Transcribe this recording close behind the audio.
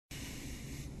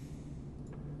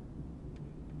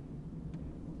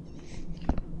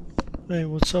Hey,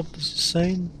 what's up? This is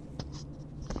Sane.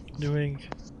 Doing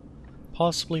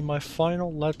possibly my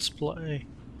final Let's Play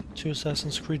to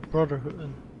Assassin's Creed Brotherhood.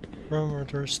 And remember,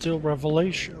 there are still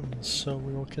revelations, so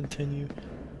we will continue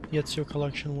the Ezio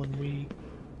collection when we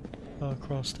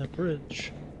cross that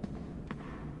bridge.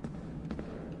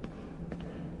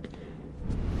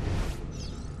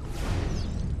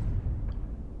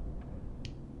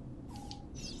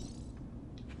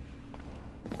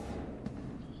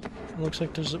 Looks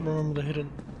like there's, remember, the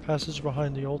hidden passage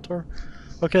behind the altar.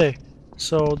 Okay,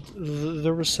 so they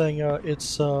were saying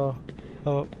it's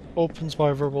opens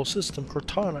by a verbal system.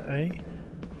 Cortana, eh?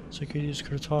 So you could use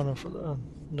Cortana for that.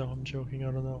 No, I'm joking,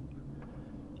 I don't know.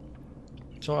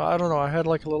 So I don't know, I had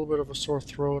like a little bit of a sore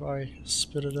throat. I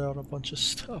spitted out a bunch of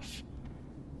stuff.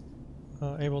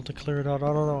 Able to clear it out.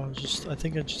 I don't know, I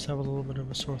think I just have a little bit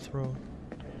of a sore throat.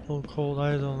 A little cold,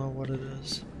 I don't know what it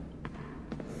is.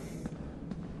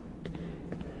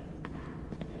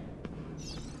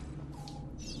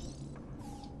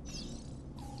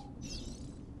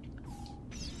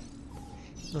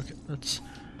 Okay,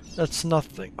 that's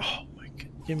nothing. Oh my god,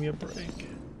 give me a break.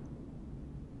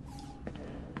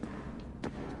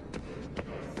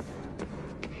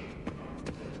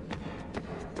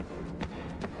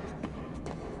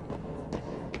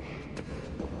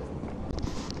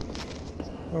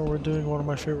 Oh, we're doing one of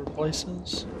my favorite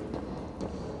places.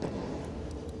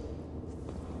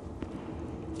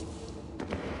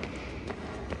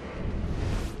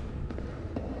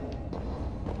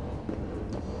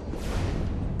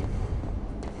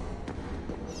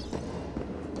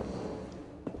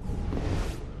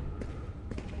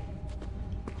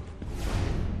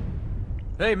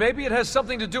 Hey, maybe it has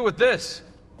something to do with this.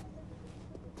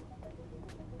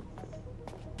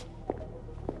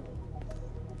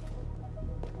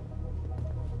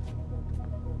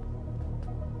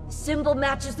 Symbol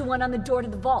matches the one on the door to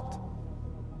the vault.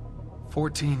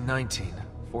 1419,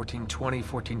 1420,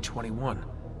 1421.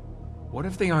 What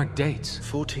if they aren't dates?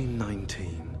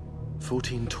 1419,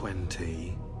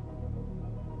 1420.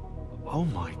 Oh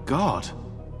my god.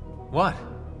 What?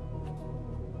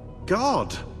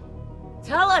 God!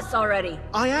 Tell us already!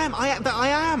 I am!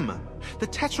 The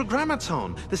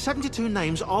Tetragrammaton, the 72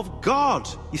 names of God.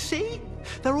 You see?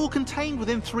 They're all contained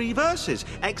within 3 verses,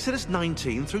 Exodus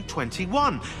 19 through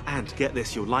 21. And get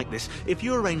this, you'll like this, if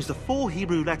you arrange the 4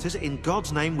 Hebrew letters in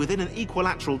God's name within an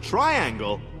equilateral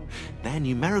triangle, their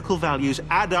numerical values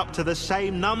add up to the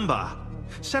same number.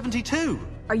 72.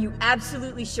 Are you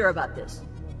absolutely sure about this?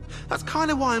 That's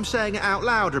kind of why I'm saying it out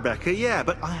loud, Rebecca, yeah,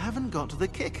 but I haven't got to the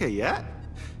kicker yet.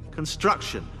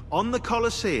 Construction on the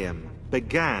Colosseum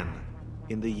began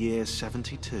in the year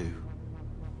 72.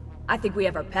 I think we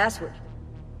have our password.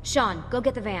 Sean, go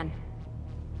get the van.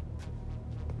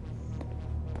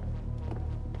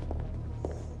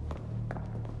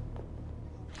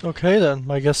 Okay then,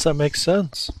 I guess that makes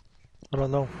sense. I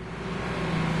don't know.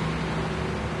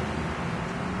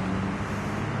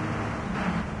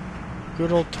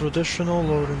 Good old traditional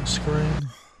loading screen.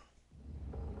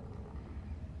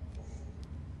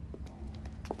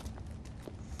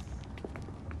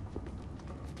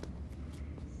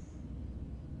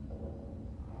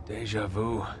 Deja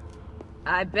vu.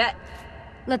 I bet.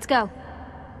 Let's go.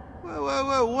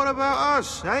 Whoa, what about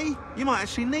us, eh? You might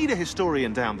actually need a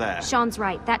historian down there. Sean's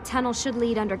right. That tunnel should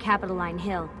lead under Capitoline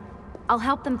Hill. I'll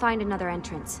help them find another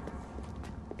entrance.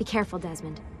 Be careful,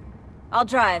 Desmond. I'll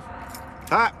drive.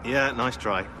 Ah, yeah, nice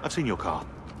try. I've seen your car.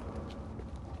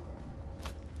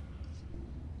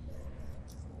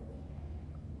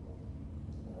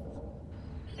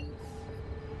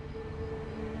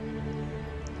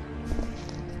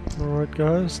 Alright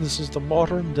guys, this is the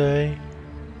modern day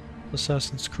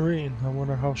Assassin's Creed. I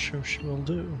wonder how she will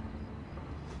do.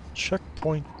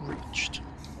 Checkpoint reached.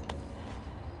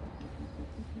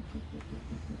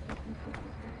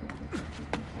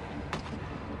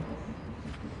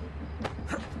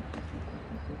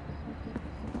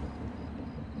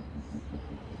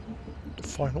 The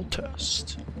final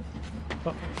test.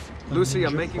 Uh-oh. Lucy,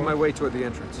 I'm making my way toward the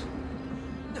entrance.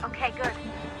 Okay, good.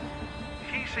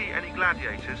 If you see any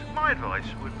gladiators, my advice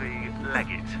would be leg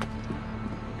it.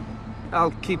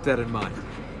 I'll keep that in mind.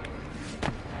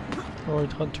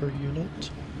 Alright, Hunter unit.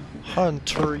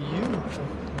 Hunter unit!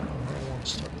 I won't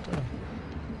start that.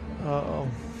 Uh-oh.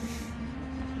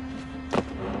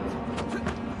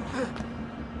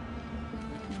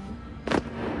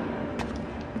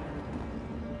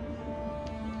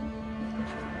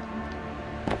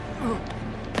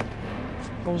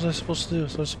 What was I supposed to do?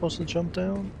 Was I supposed to jump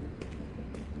down?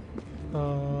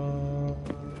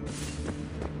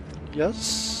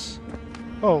 Yes?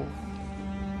 Oh.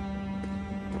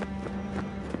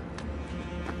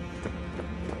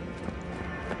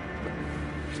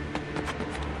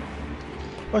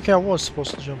 Okay, I was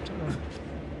supposed to jump to that.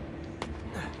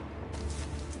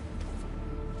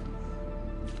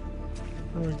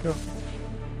 There we go.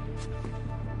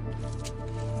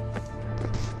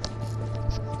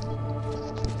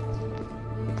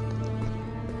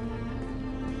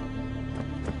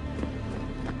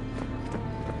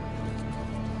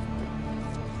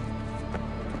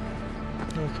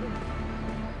 Okay.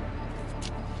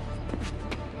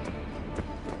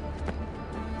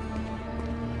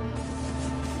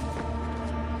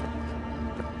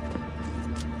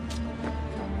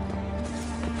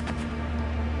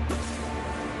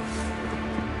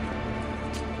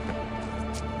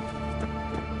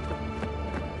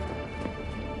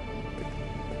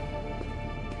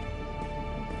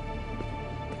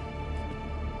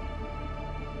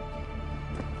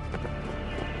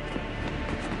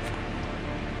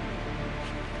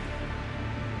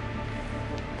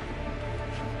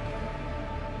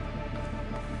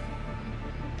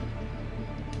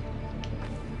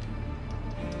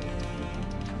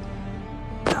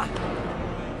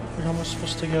 How am I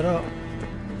supposed to get up?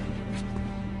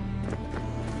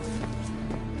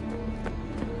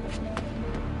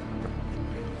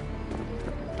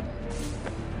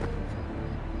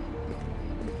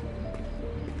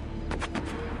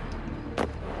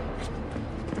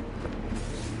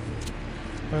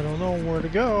 I don't know where to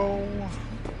go.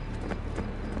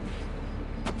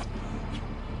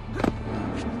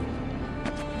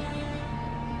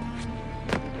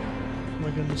 Oh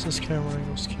my goodness, this camera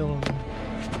angle's killing me.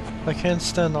 I can't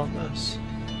stand on this.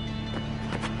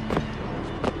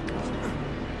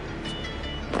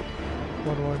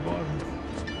 What do I button?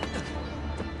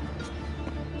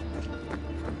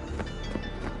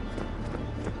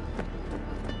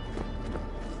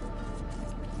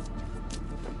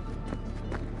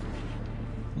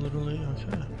 Literally,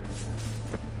 okay.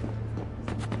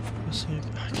 Let's see,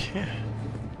 I can't.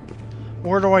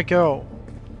 Where do I go?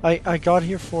 I got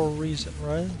here for a reason,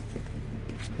 right?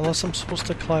 Unless I'm supposed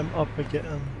to climb up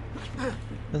again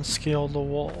and scale the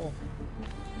wall.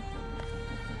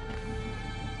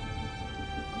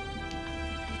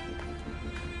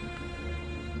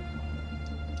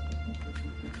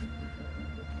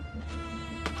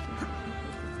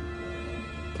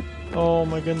 Oh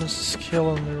my goodness, it's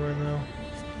killing me right now.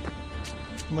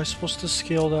 Am I supposed to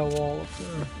scale that wall up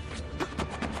there?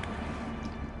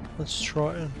 Let's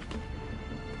try it.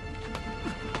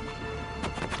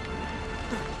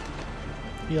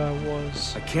 Yeah, I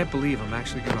was. I can't believe I'm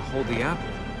actually gonna hold the apple.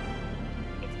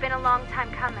 It's been a long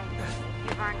time coming.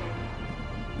 You've earned it.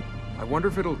 I wonder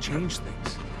if it'll change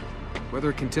things. Whether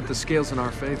it can tip the scales in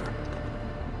our favor.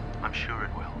 I'm sure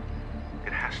it will.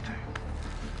 It has to.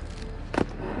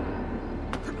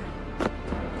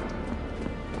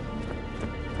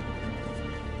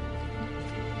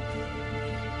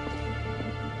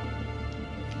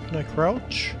 Can I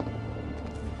crouch?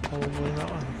 Probably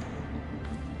not.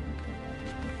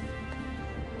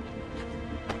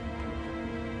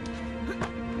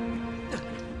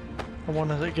 I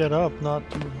wanted to get up, not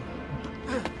do.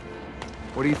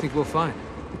 What do you think we'll find?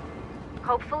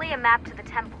 Hopefully a map to the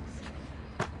temples.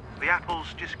 The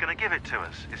apple's just gonna give it to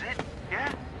us, is it?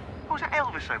 Yeah? Oh, is that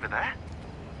Elvis over there?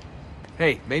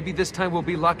 Hey, maybe this time we'll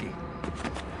be lucky.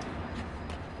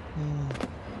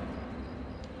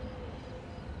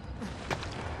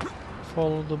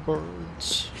 Follow the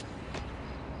birds.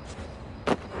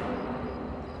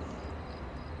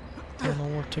 Don't know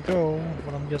where to go,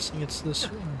 but I'm guessing it's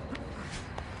this way.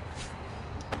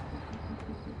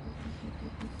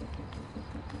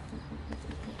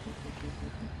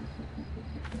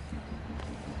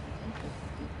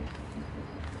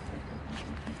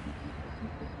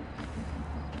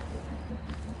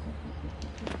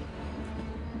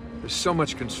 There's so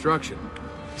much construction.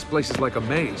 This place is like a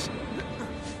maze.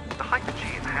 The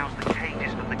Hypergean housed the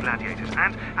cages of the gladiators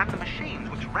and the machines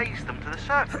which raised them to the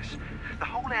surface. The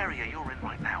whole area you're in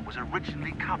right now was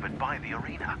originally covered by the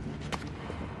arena.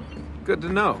 Good to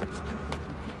know.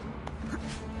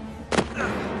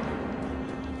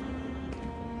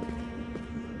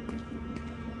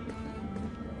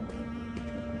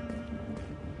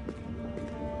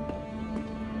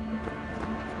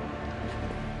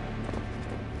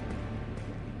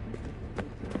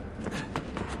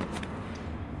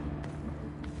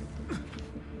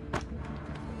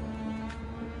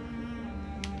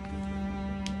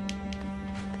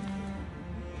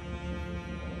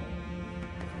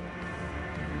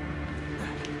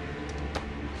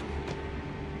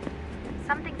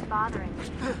 Something's bothering me.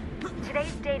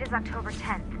 Today's date is October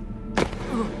 10th.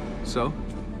 So?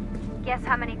 Guess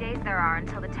how many days there are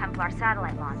until the Templar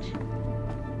satellite launch?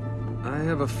 I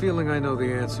have a feeling I know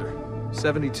the answer.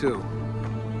 72.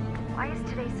 Why is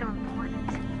today so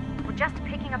important? We're just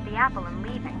picking up the apple and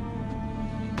leaving.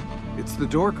 It's the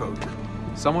door code.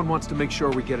 Someone wants to make sure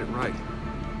we get it right.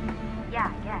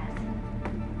 Yeah, I guess.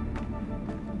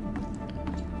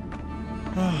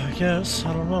 I guess,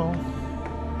 I don't know.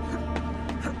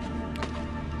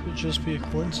 Could just be a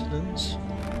coincidence.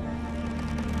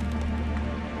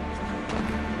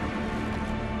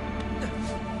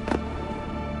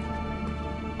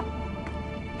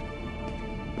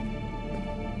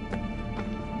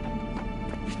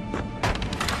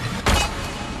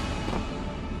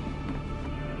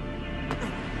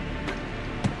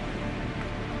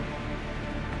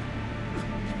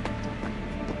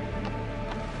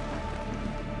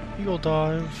 Eagle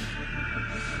dive.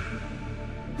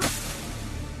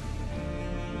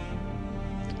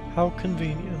 How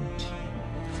convenient.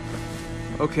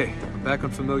 Okay, I'm back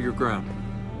on familiar ground.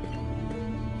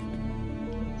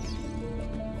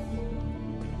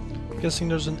 Guessing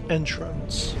there's an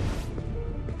entrance.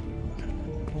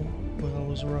 Oh, well, I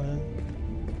was right.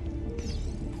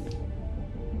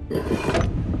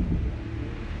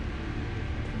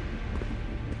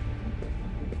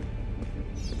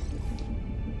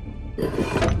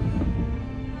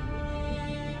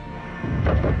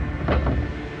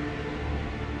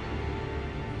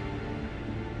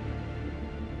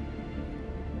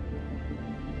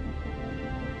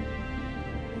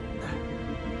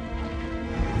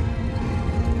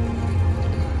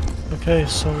 Okay,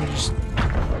 so we just...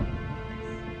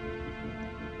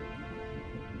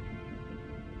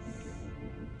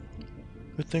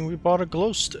 Good thing we bought a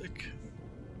glow stick.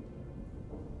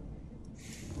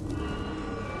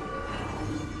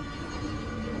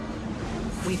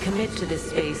 We commit to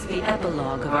this space the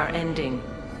epilogue of our ending.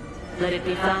 Let it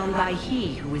be found by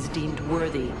he who is deemed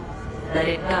worthy. Let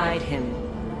it guide him.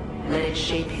 Let it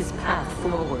shape his path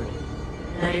forward.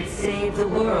 Let it save the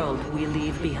world we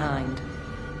leave behind.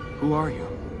 Who are you?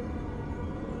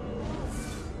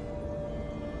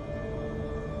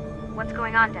 What's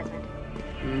going on, Desmond?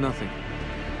 Nothing.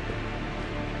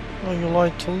 Oh, you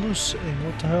lied to Lucy.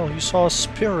 What the hell? You saw a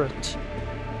spirit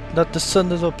that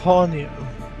descended upon you.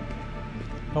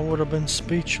 I would have been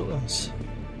speechless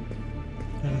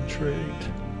and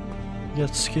intrigued,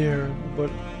 yet scared,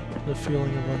 but the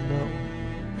feeling of unknown.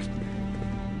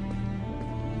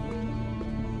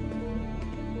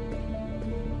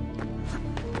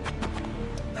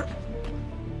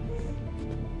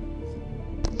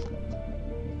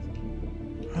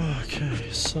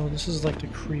 Okay, so this is like the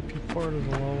creepy part of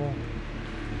the level.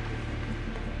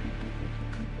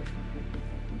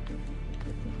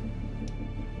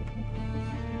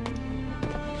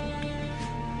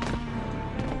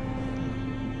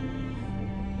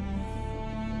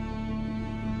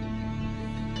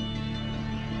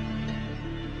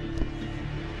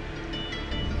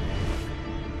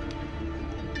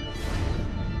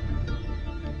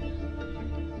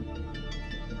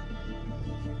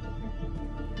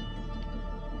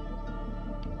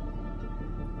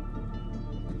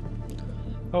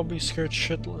 I'll be scared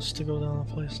shitless to go down a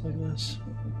place like this.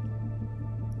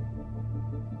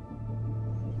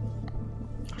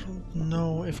 I don't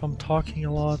know if I'm talking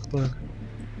a lot, but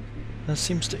that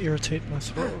seems to irritate my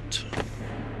throat.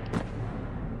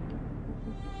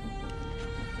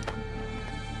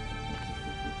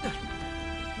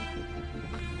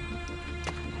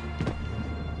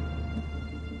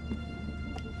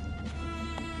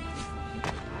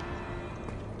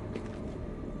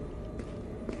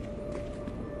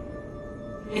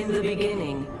 In the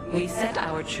beginning, we set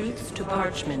our truths to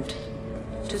parchment,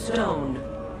 to stone,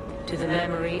 to the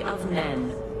memory of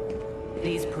men.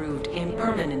 These proved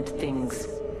impermanent things,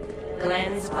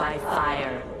 cleansed by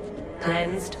fire,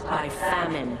 cleansed by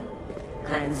famine,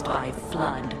 cleansed by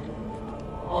flood.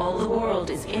 All the world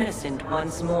is innocent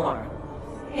once more,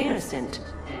 innocent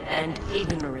and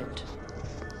ignorant.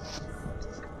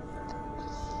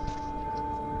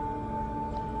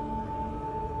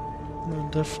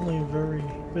 You're definitely a very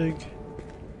big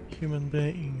human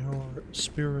being, or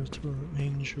spirit, or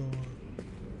angel, or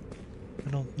I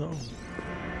don't know.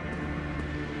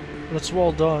 But it's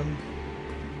well done,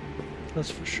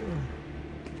 that's for sure.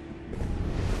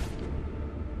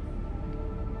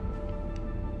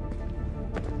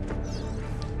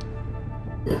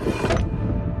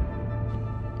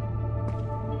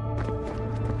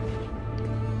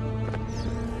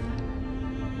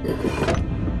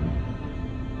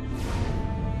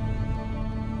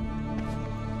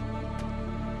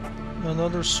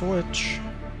 Another switch.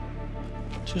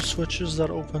 Two switches that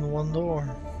open one door.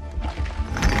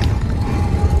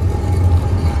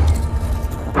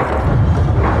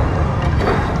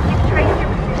 You've traced your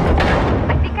position.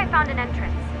 I think I found an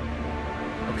entrance.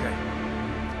 Okay.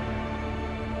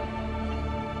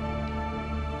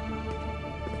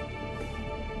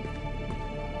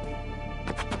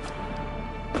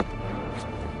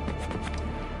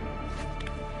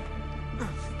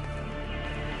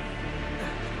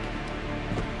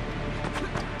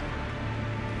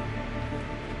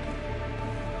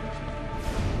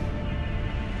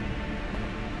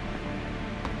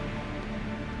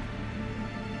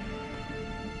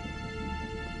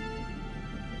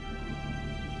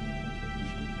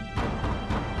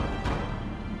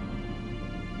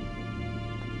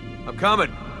 I'm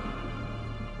coming.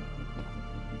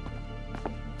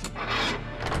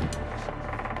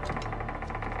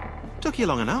 Took you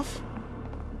long enough.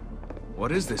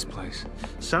 What is this place?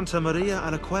 Santa Maria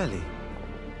alla Quelli.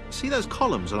 See those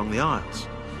columns along the aisles?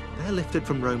 They're lifted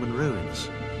from Roman ruins.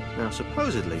 Now,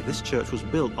 supposedly, this church was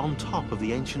built on top of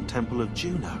the ancient temple of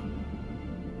Juno.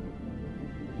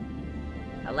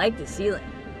 I like the ceiling.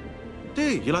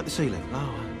 Do you like the ceiling?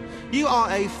 Oh, you are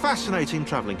a fascinating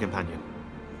travelling companion.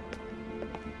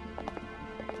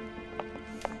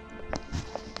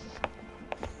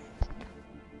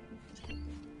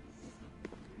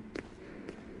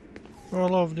 I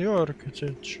love the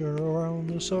architecture around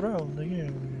the surrounding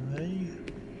area, eh?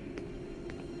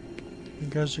 You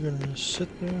guys are gonna just sit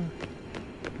there?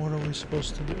 What are we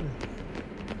supposed to do?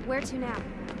 Where to now?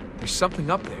 There's something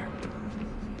up there.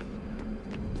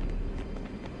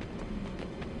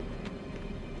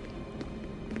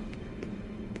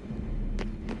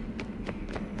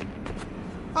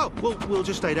 Oh, well, we'll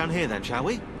just stay down here then, shall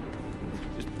we?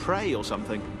 Just pray or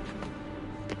something.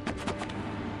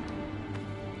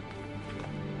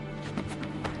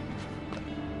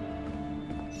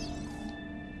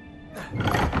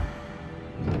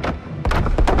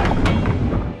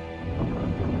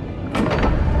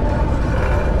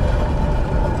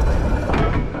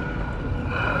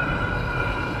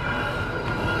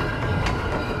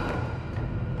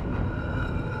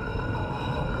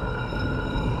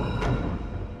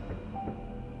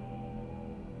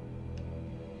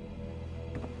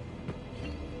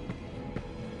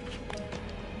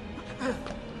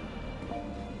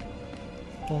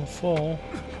 Don't fall.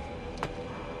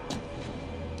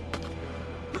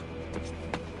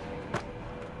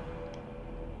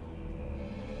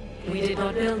 We did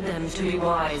not build them to be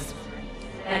wise,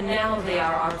 and now they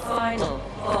are our final,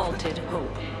 vaulted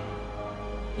hope.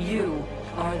 You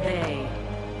are they.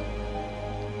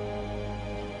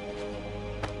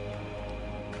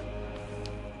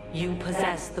 You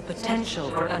possess the potential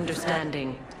for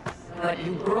understanding, but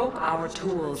you broke our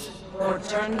tools, or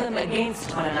turned them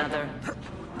against one another.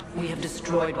 We have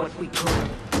destroyed what we could,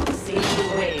 saved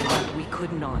away what we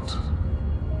could not.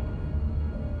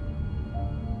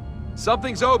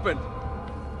 Something's open.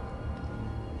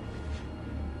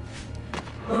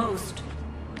 Most,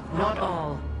 not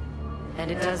all. And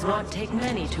it does not take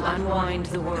many to unwind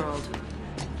the world.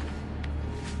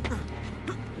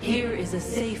 Here is a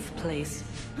safe place,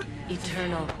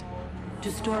 eternal,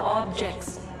 to store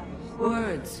objects,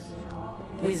 words,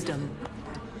 wisdom,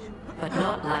 but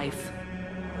not life.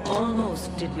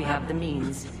 Almost did we have the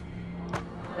means.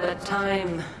 But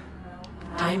time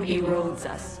erodes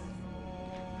us.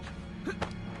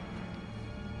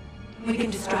 We can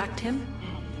distract him.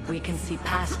 We can see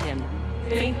past him.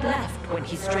 Faint left when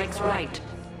he strikes right.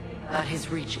 But his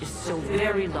reach is so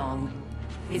very long.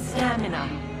 His stamina,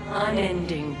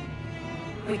 unending.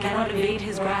 We cannot evade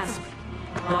his grasp.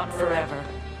 Not forever.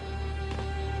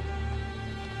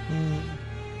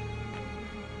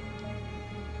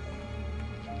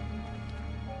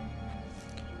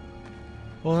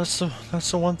 Well, that's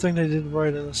the one thing they did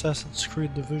right in Assassin's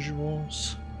Creed, the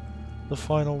visuals. The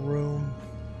final room.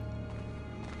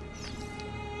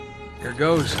 Here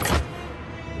goes.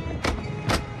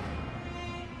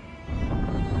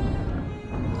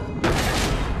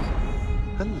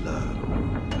 Hello.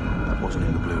 That wasn't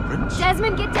in the blueprints.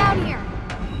 Desmond, get down here!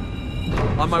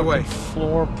 On my way.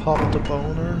 Floor popped a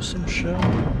boner or some shit.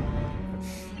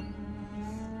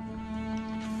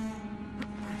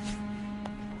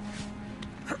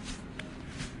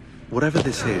 Whatever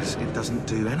this is, it doesn't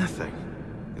do anything.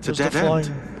 It's a There's dead the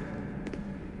end.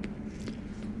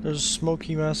 There's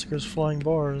Smoky Massacre's flying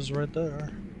bars right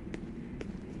there.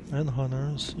 And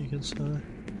hunters, you could say.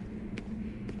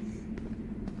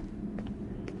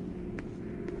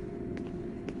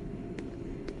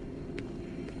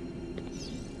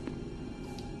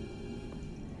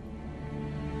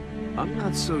 I'm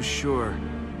not so sure.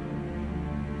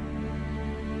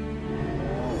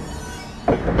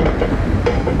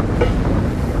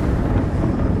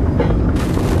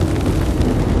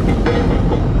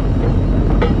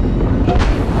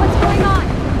 What's going on?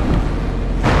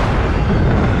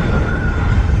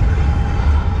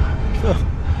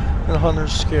 And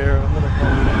hunter's scared. I'm gonna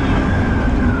help.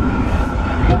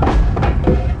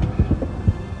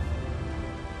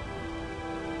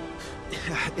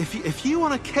 If you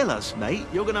want to kill us, mate,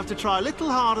 you're going to have to try a little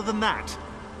harder than that.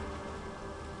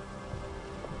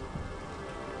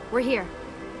 We're here.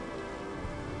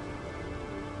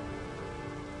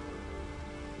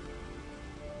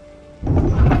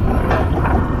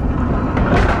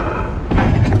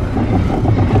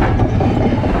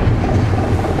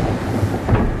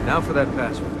 Now for that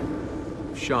password.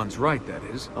 Sean's right, that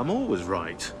is. I'm always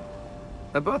right.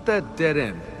 About that dead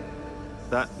end.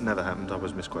 That never happened. I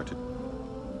was misquoted.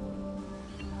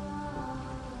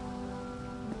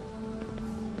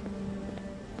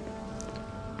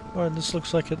 Alright, this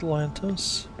looks like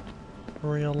Atlantis.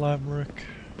 Maria Lamrick.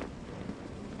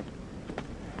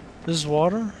 This is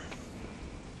water?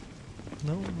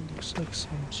 No, it looks like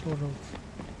some sort of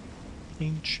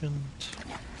ancient...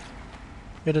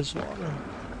 It is water.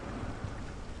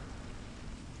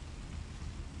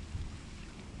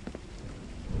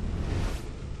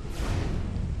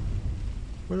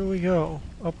 Where do we go?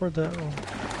 Up or down?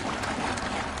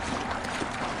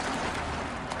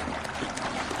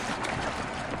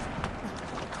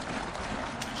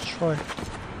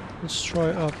 Let's try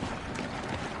up.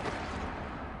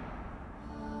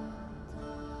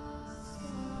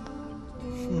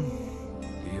 Do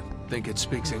you think it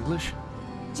speaks English?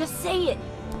 Just say it.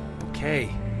 Okay.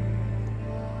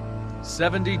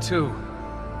 72.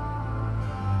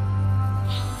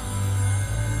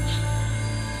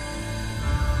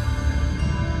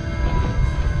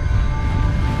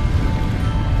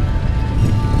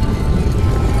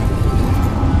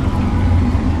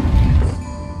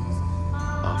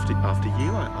 After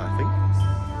you, I think.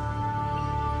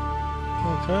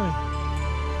 Okay.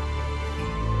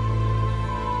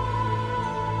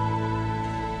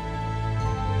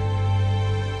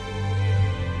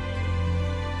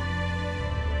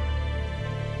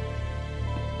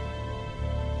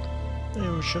 Hey,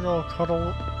 we should all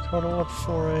cuddle up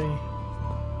for a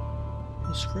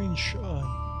screenshot.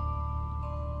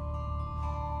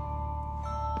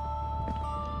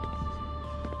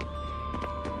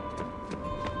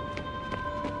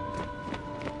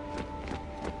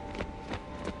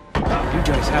 You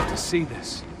guys have to see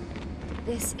this.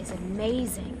 This is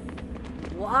amazing.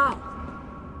 Wow.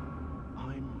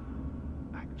 I'm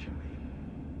actually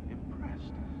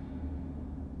impressed.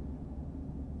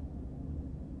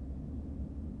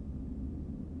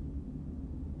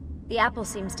 The apple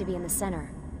seems to be in the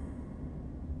center.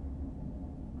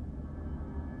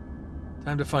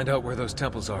 Time to find out where those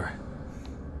temples are.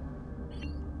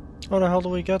 How the hell do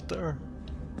we get there?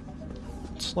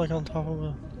 It's like on top of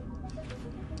a...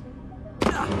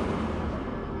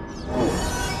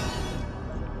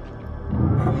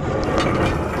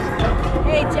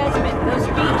 Hey, Desmond, those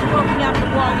beams poking out the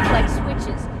wall look like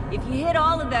switches. If you hit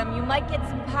all of them, you might get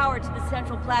some power to the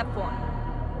central platform.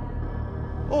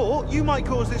 Or you might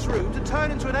cause this room to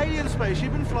turn into an alien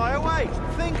spaceship and fly away.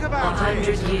 Think about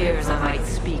 100 years I might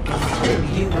speak until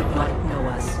you would not know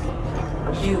us.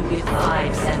 You with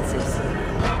 5 senses,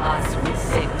 us with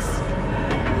 6.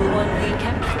 The one we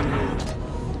kept from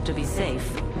you, to be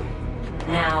safe.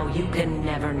 Now you can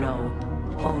never know,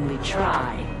 only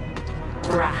try.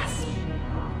 Grasp.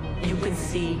 You can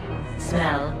see,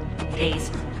 smell,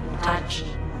 taste, touch,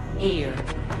 hear.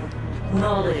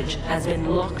 Knowledge has been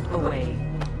locked away.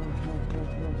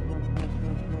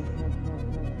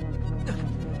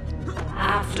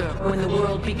 After, when the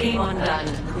world became undone,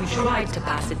 we tried to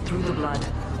pass it through the blood,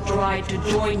 tried to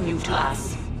join you to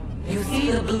us. You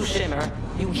see the blue shimmer,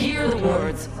 you hear the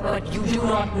words, but you do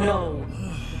not know.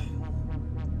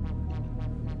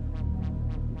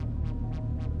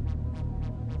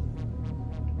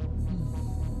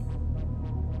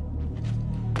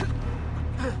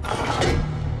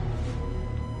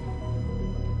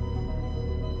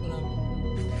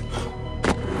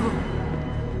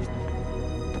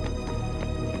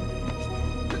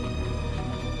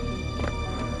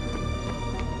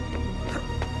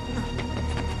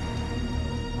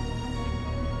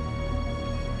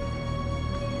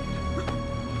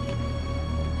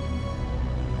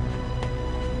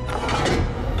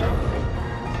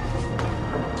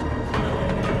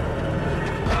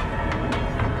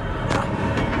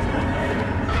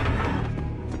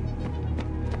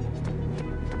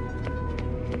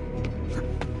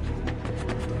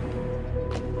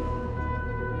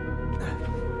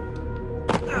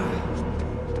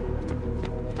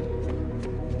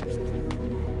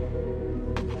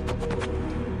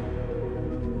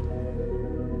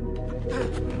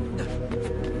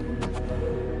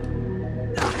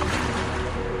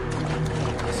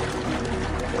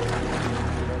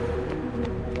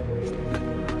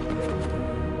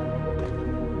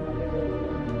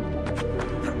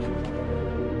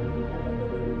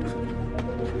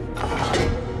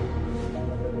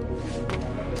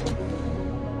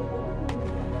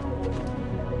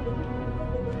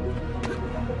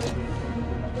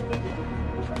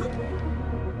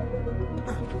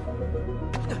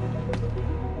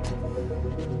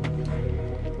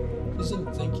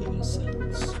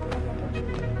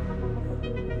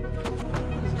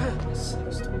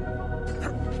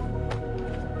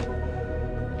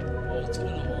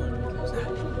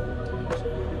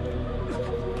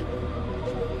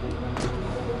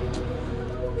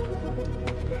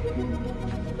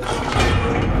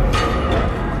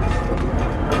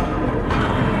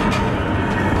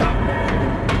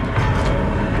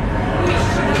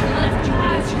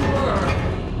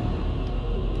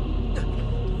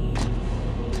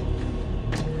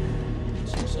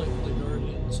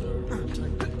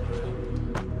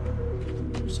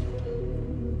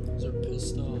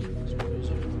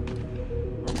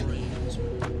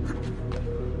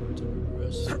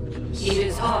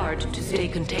 hard to stay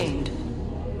contained.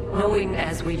 Knowing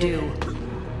as we do.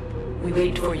 We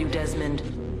wait for you, Desmond.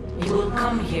 You will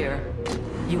come here.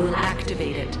 You will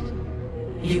activate it.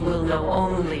 You will know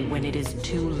only when it is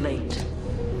too late.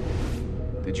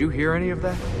 Did you hear any of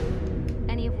that?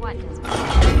 Any of what, Desmond?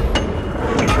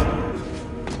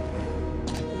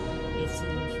 If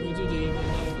we do the evil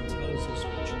now, it closes the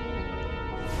switch.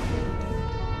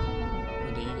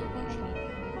 Or the ego version.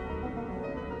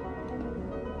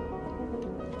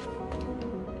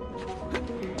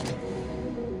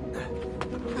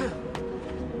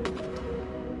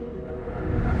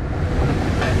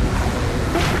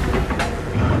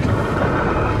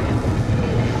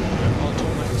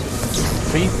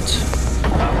 Feet.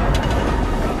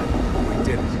 We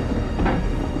did it.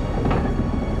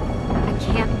 I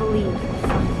can't believe we're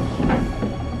finally here.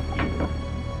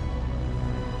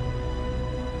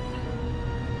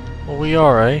 Well, we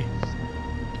are, eh?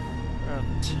 I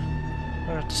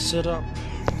have to sit up.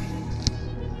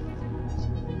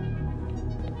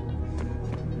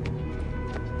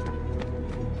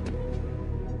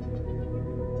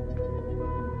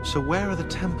 So where are the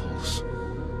temples?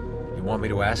 You want me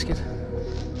to ask it?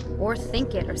 Or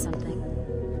think it or something.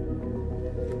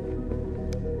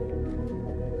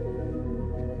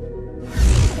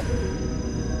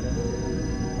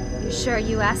 You sure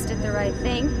you asked it the right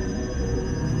thing?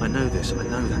 I know this, I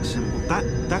know that symbol.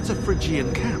 That's a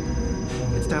Phrygian cap.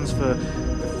 It stands for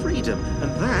freedom,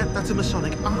 and that's a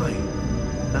Masonic eye.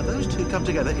 Now those two come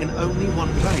together in only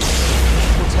one place.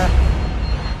 What's happening?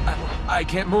 I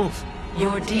can't move.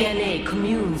 Your DNA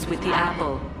communes with the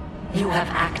apple. You have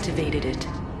activated it.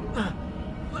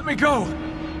 Let me go!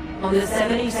 On the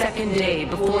 72nd day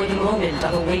before the moment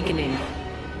of awakening,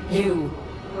 you,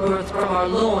 birthed from our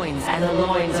loins and the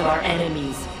loins of our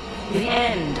enemies, the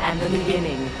end and the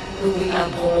beginning, who we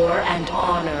abhor and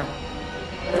honor,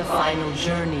 the final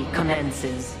journey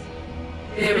commences.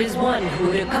 There is one who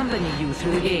would accompany you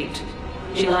through the gate.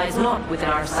 She lies not within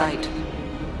our sight.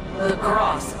 The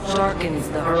cross darkens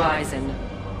the horizon.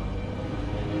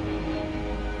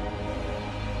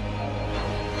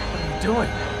 What are you doing?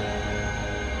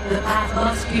 The path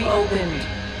must be opened.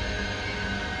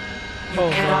 You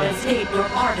cannot escape your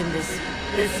part in this.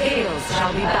 The scales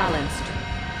shall be balanced.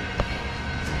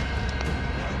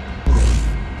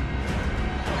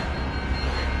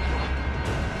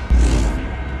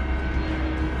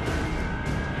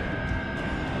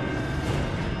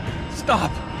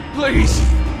 Stop! Please!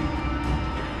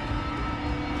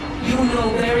 You know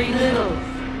very little.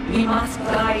 We must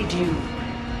guide you.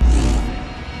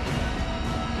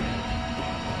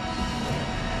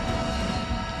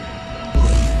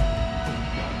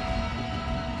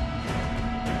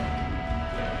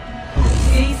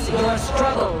 Cease your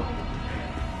struggle.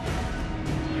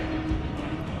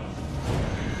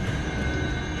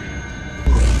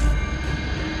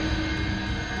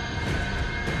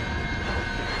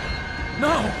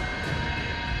 No!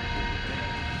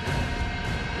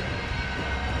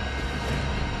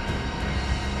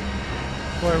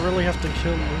 Do I really have to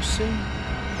kill Lucy?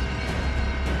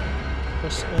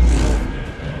 Press N.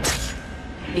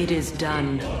 It is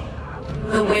done.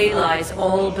 The way lies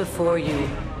all before you.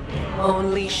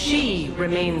 Only she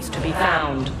remains to be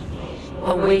found.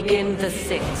 Awaken the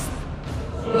sixth.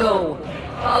 Go,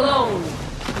 alone.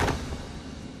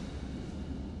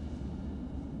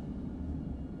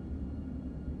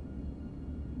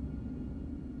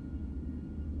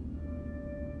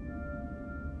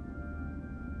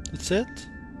 That's it?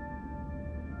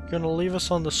 Gonna leave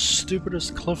us on the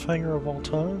stupidest cliffhanger of all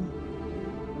time?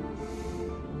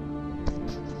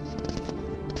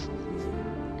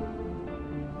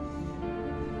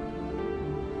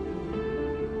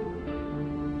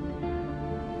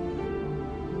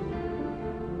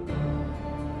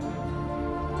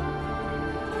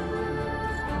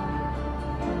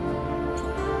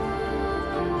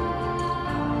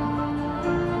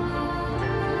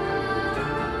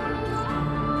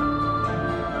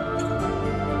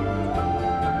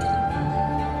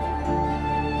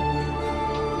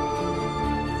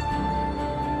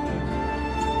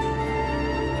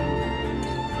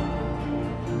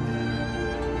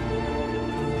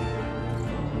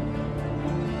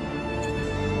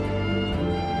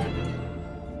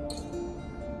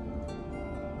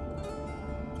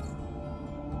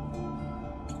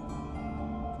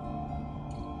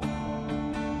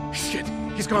 Shit!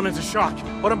 He's gone into shock.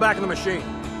 Put him back in the machine.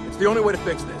 It's the only way to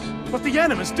fix this. But the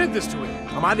Animus did this to him.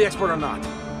 Am I the expert or not?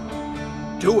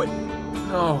 Do it.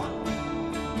 No.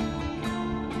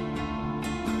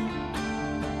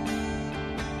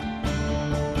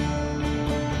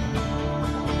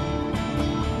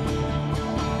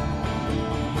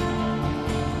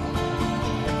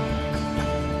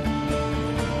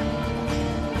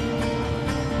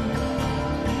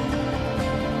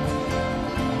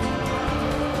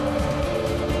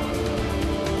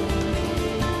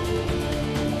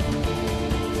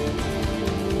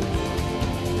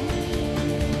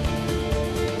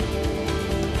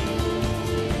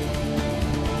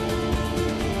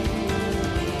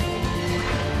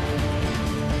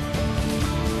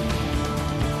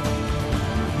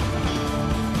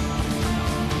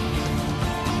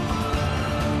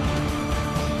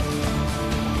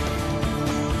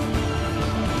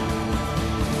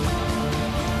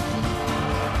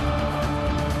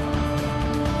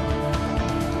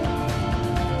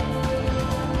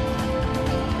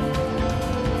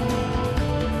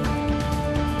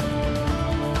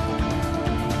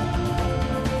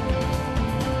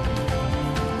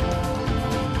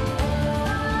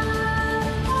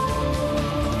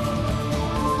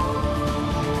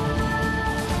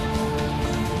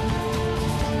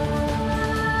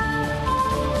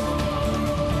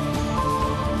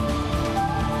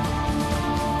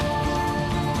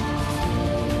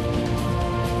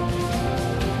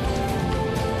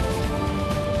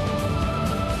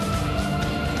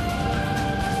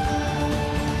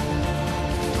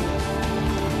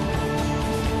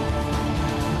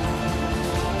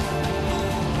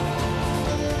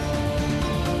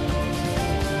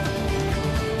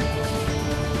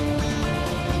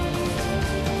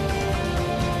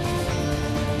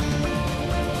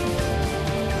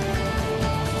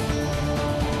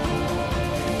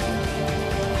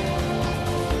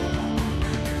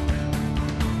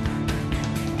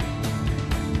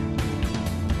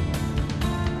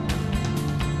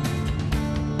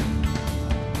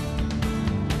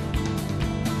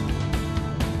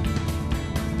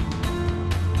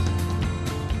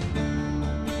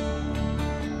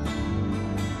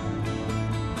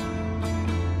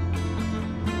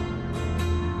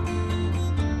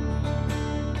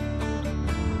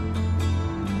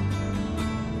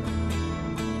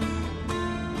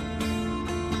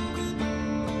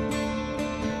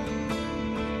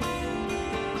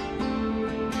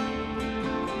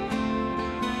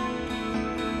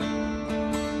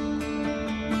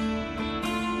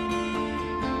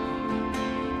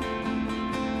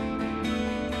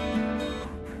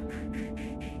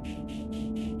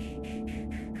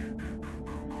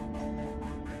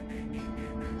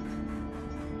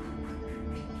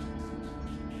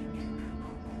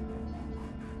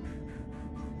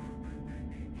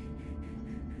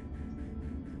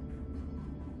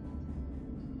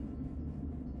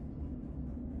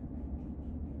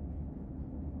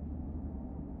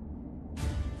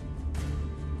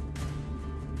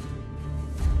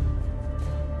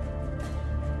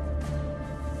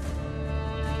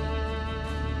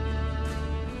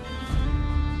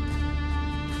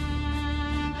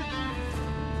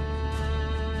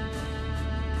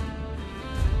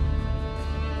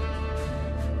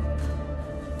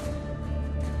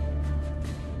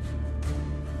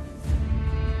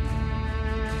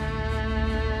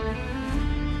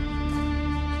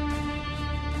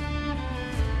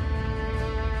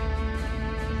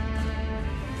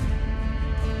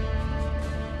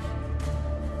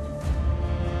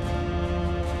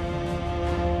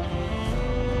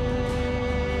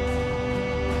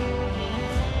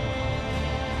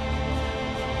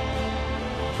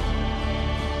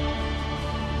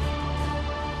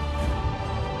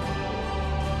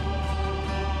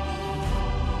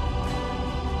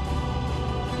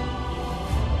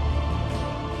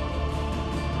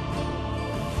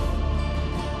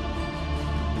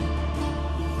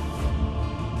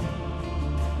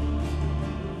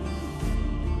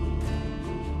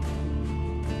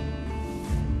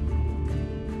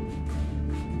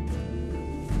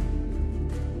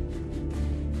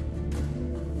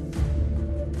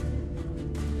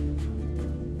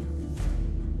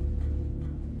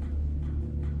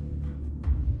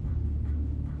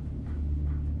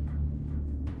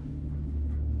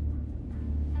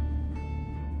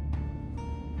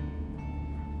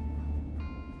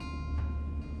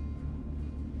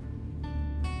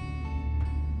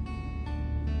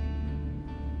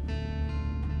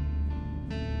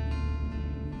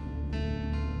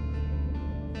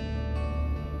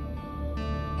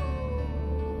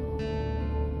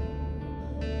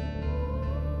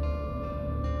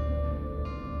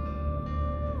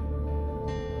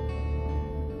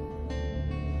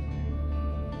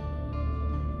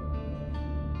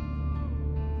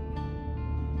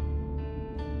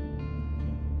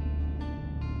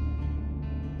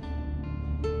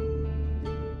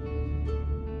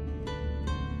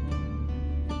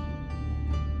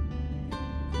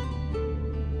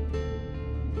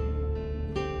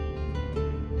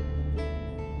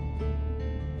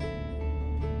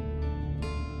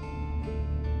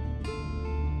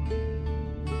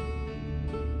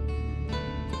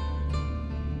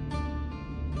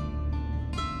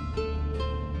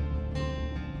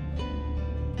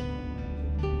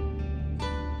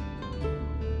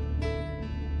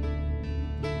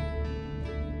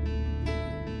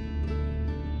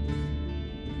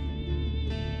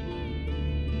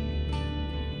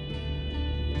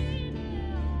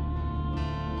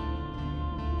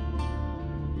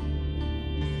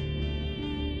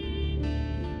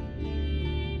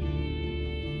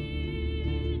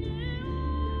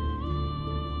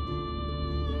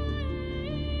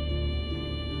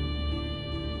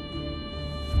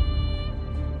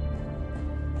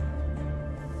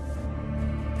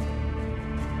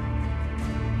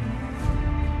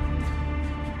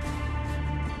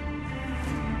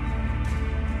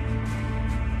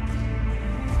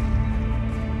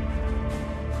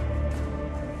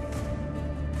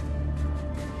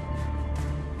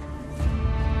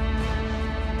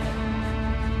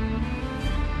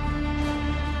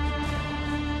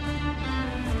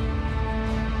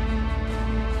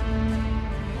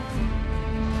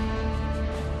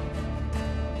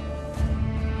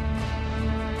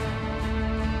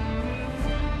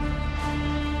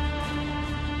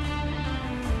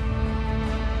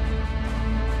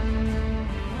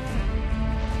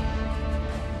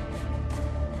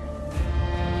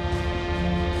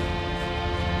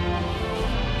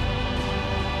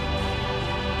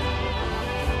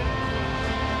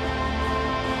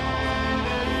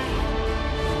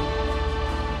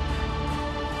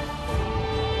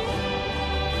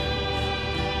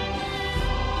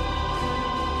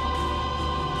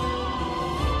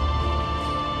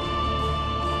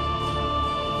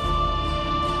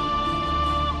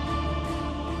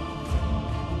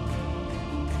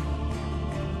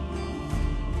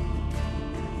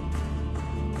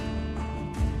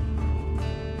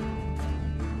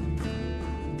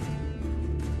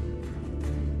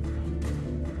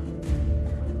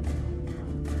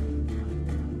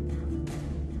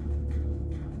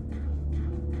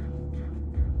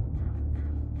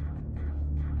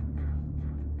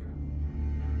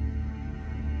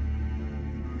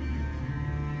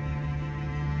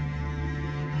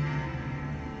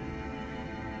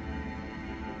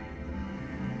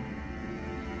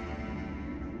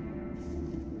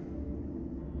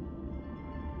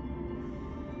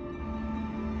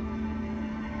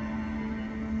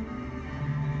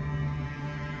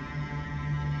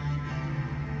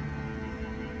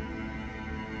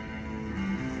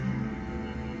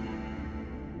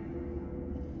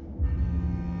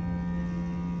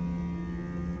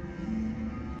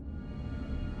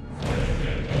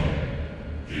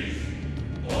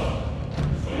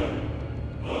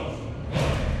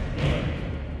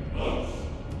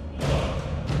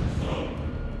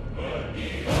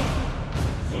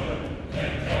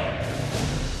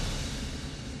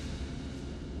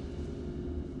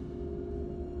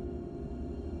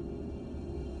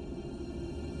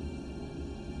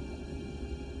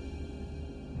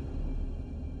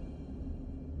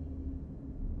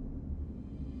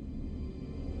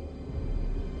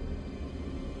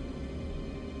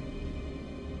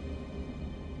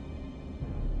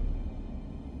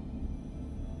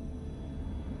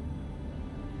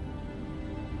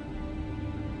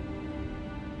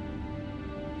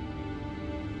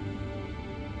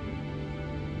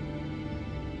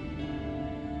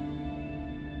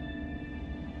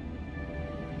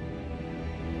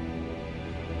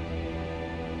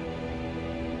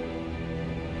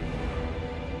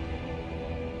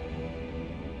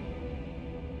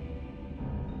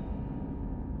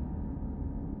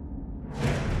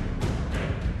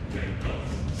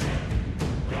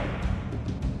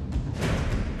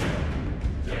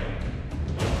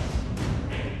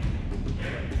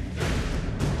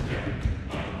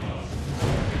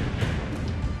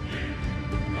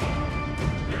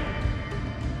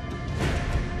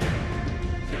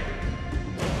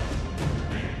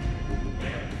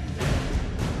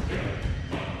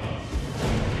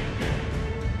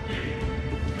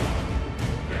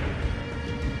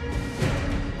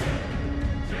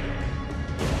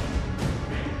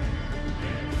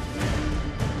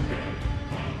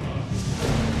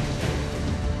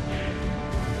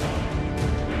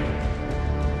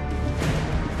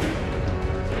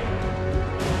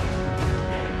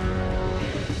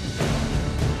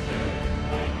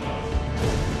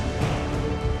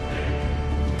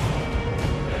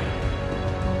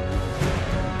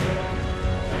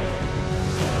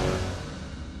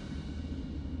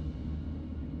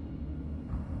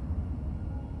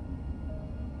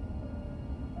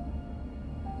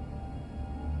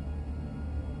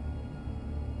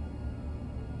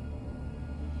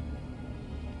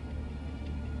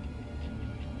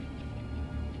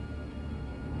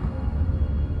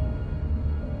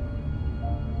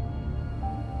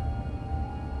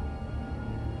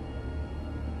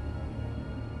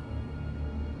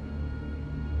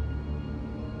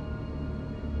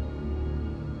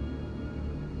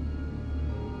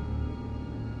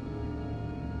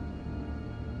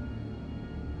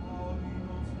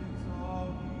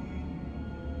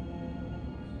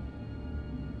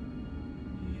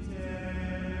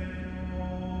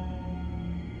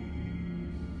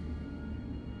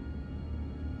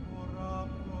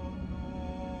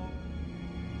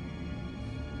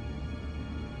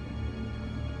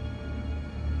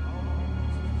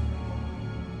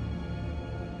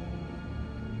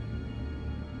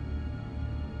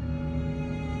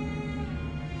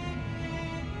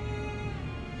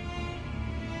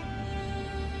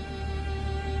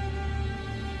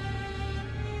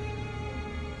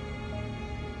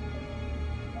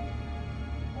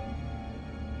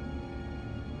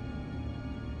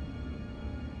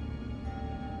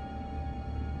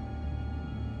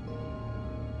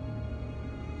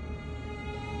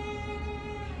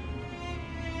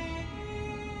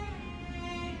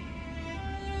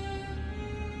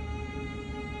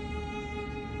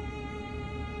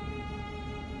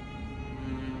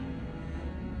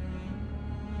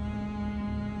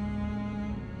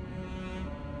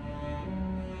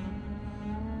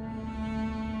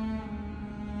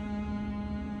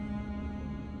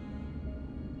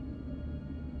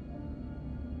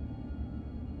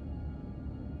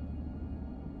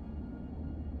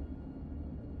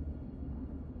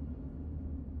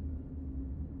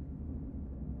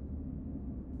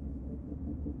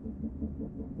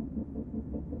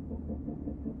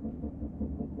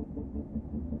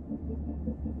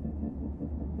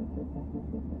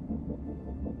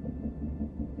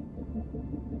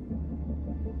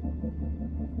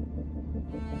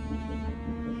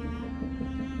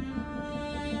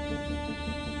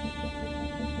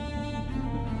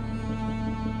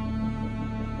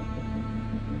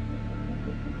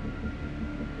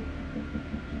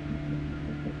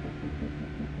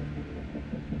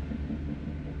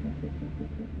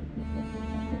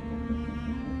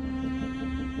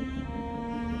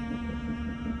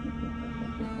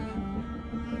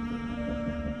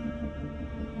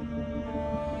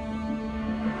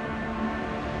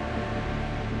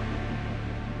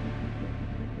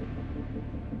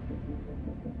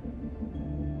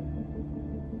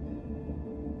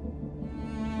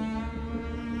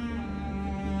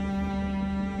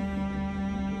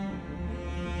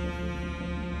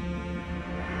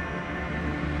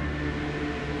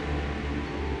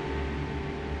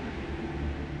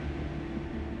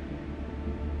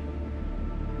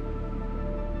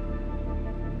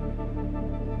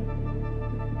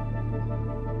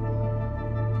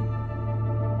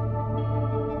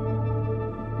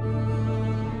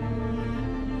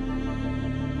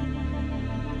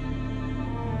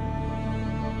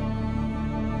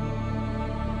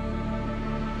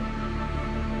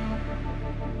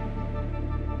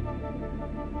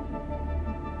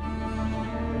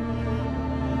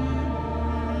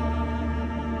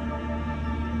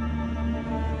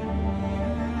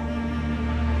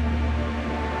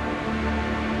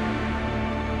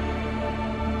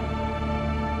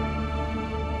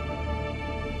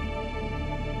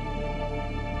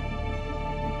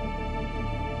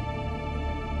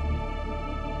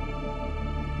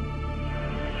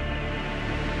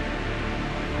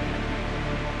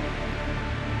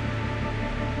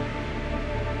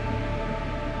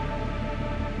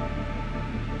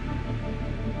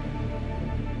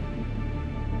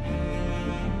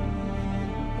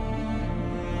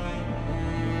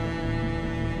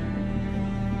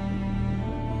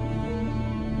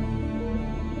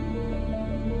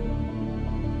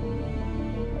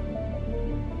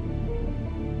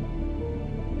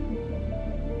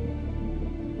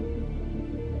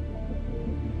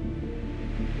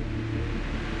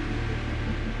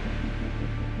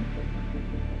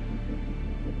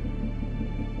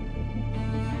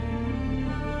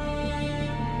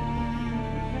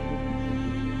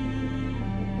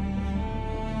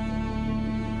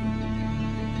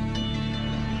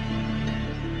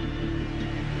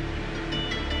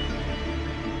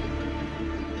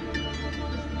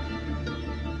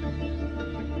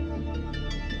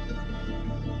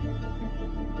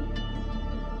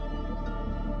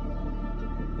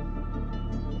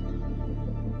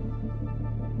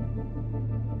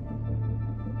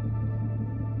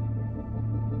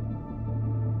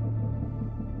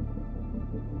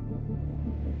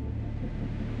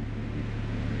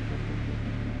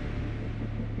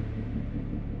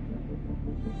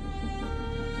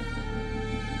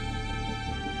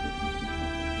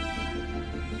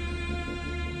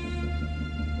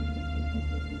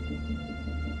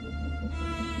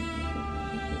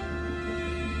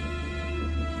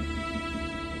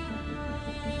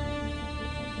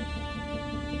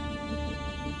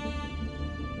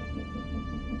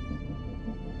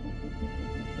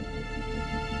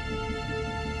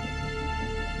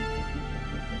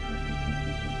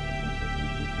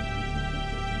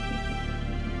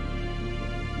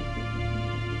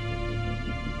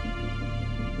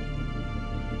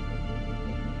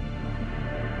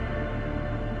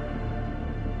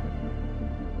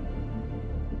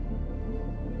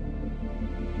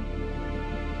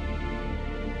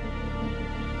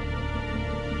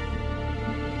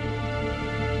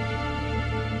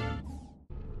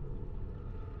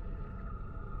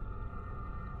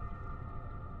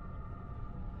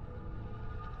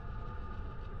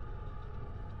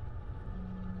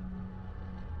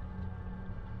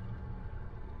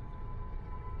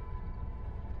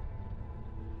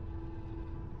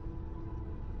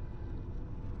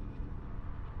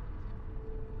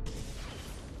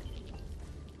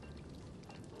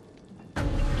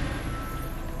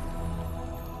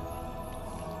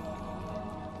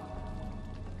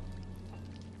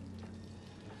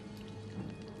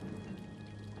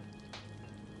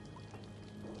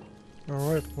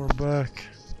 Alright, we're back.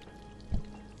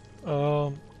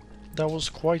 That was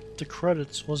quite the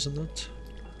credits, wasn't it?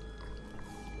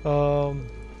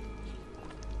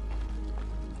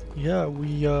 Yeah,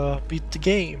 we beat the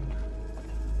game.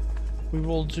 We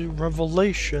will do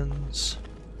Revelations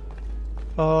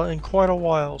in quite a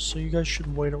while, so you guys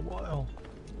should wait a while.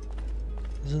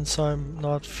 Since I'm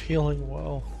not feeling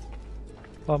well,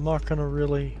 I'm not gonna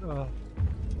really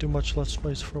do much Let's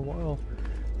Plays for a while.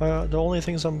 The only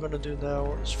things I'm gonna do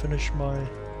now is finish my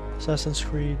Assassin's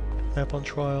Creed map on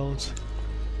Trials.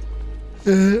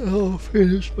 And I'll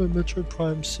finish my Metroid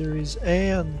Prime series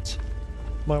and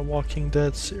my Walking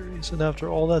Dead series. And after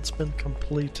all that's been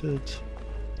completed,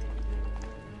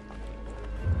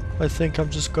 I think I'm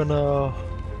just gonna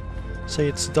say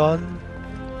it's done.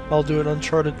 I'll do an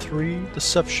Uncharted 3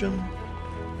 Deception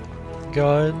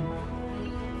guide.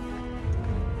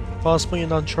 Possibly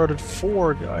an Uncharted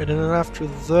 4 guide, and then after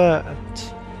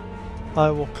that, I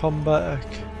will come back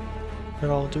and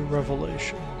I'll do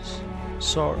Revelations.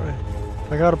 Sorry.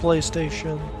 I got a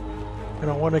PlayStation,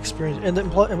 and I want to experience, and then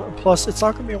plus, it's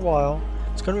not going to be a while.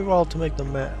 It's going to be a while to make the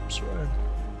maps, right?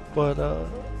 But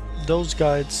those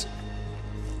guides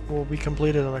will be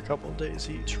completed in a couple of days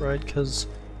each, right? Because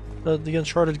the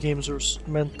Uncharted games are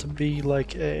meant to be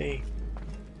like a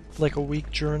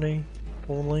week journey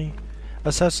only.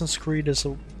 Assassin's Creed is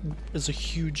a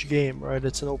huge game, right?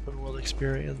 It's an open world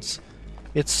experience.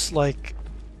 It's like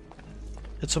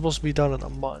it's supposed to be done in a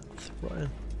month, right?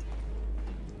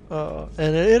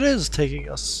 And it is taking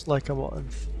us like a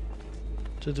month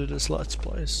to do this Let's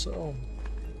Play, so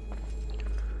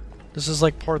this is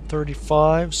like part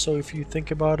 35, so if you think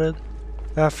about it,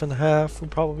 half and half, we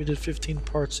probably did 15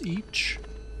 parts each.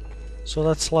 So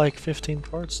that's like 15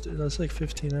 parts, dude. That's like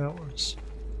 15 hours.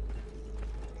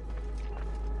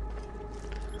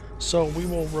 So we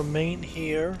will remain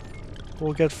here.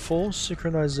 We'll get full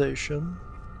synchronization.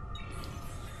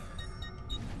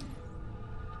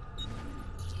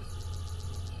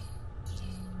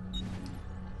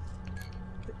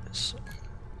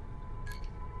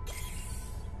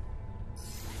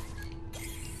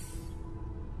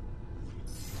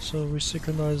 So we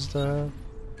synchronize that.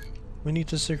 We need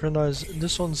to synchronize.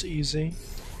 This one's easy.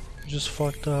 Just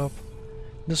fucked up.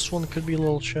 This one could be a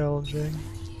little challenging.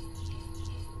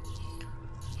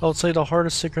 I would say the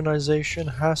hardest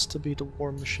synchronization has to be the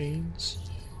war machines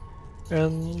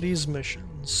and these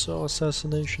missions. So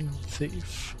assassination,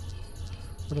 thief,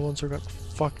 are the ones that are gonna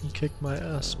fucking kick my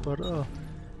ass. But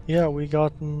yeah, we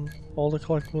gotten all the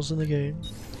collectibles in the game.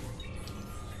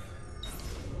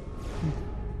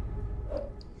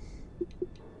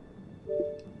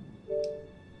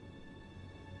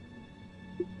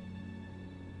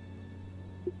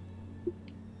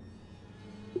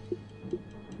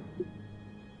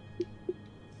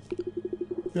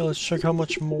 Yeah, let's check how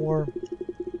much more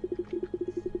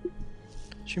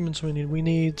achievements we need. We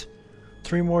need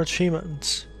 3 more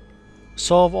achievements.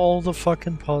 Solve all the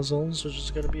fucking puzzles, which is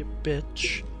gonna be a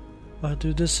bitch.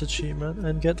 Do this achievement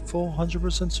and get full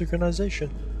 100% synchronization.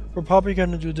 We're probably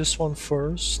gonna do this one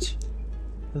first.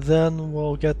 Then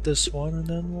we'll get this one, and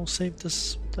then we'll save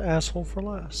the asshole for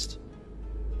last.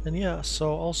 And yeah,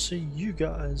 so I'll see you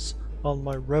guys on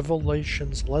my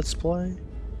Revelations Let's Play.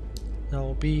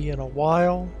 That'll be in a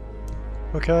while,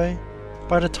 okay?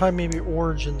 By the time maybe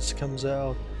Origins comes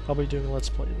out, I'll be doing Let's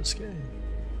Play this game.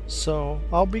 So,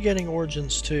 I'll be getting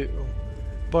Origins too,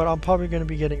 but I'm probably going to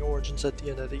be getting Origins at the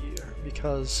end of the year,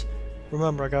 because,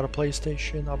 remember, I got a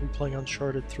PlayStation, I'll be playing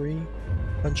Uncharted 3,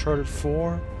 Uncharted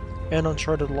 4, and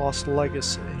Uncharted Lost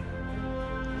Legacy.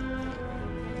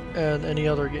 And any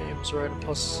other games, right? And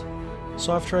plus,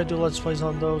 so after I do Let's Plays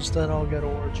on those, then I'll get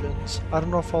Origins. I don't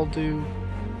know if I'll do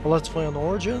a Let's Play on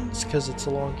Origins, because it's a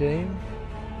long game.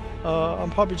 I'm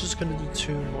probably just going to do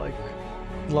 2, like,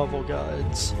 level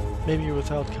guides. Maybe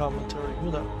without commentary,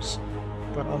 who knows.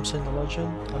 But I'm Sane the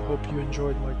Legend. I hope you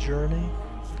enjoyed my journey.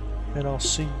 And I'll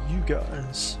see you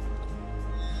guys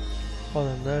on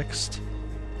the next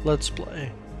Let's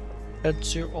Play.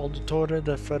 Ezio Auditore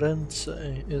da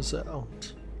Firenze is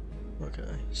out.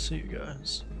 Okay, see you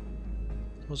guys.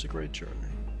 It was a great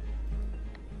journey.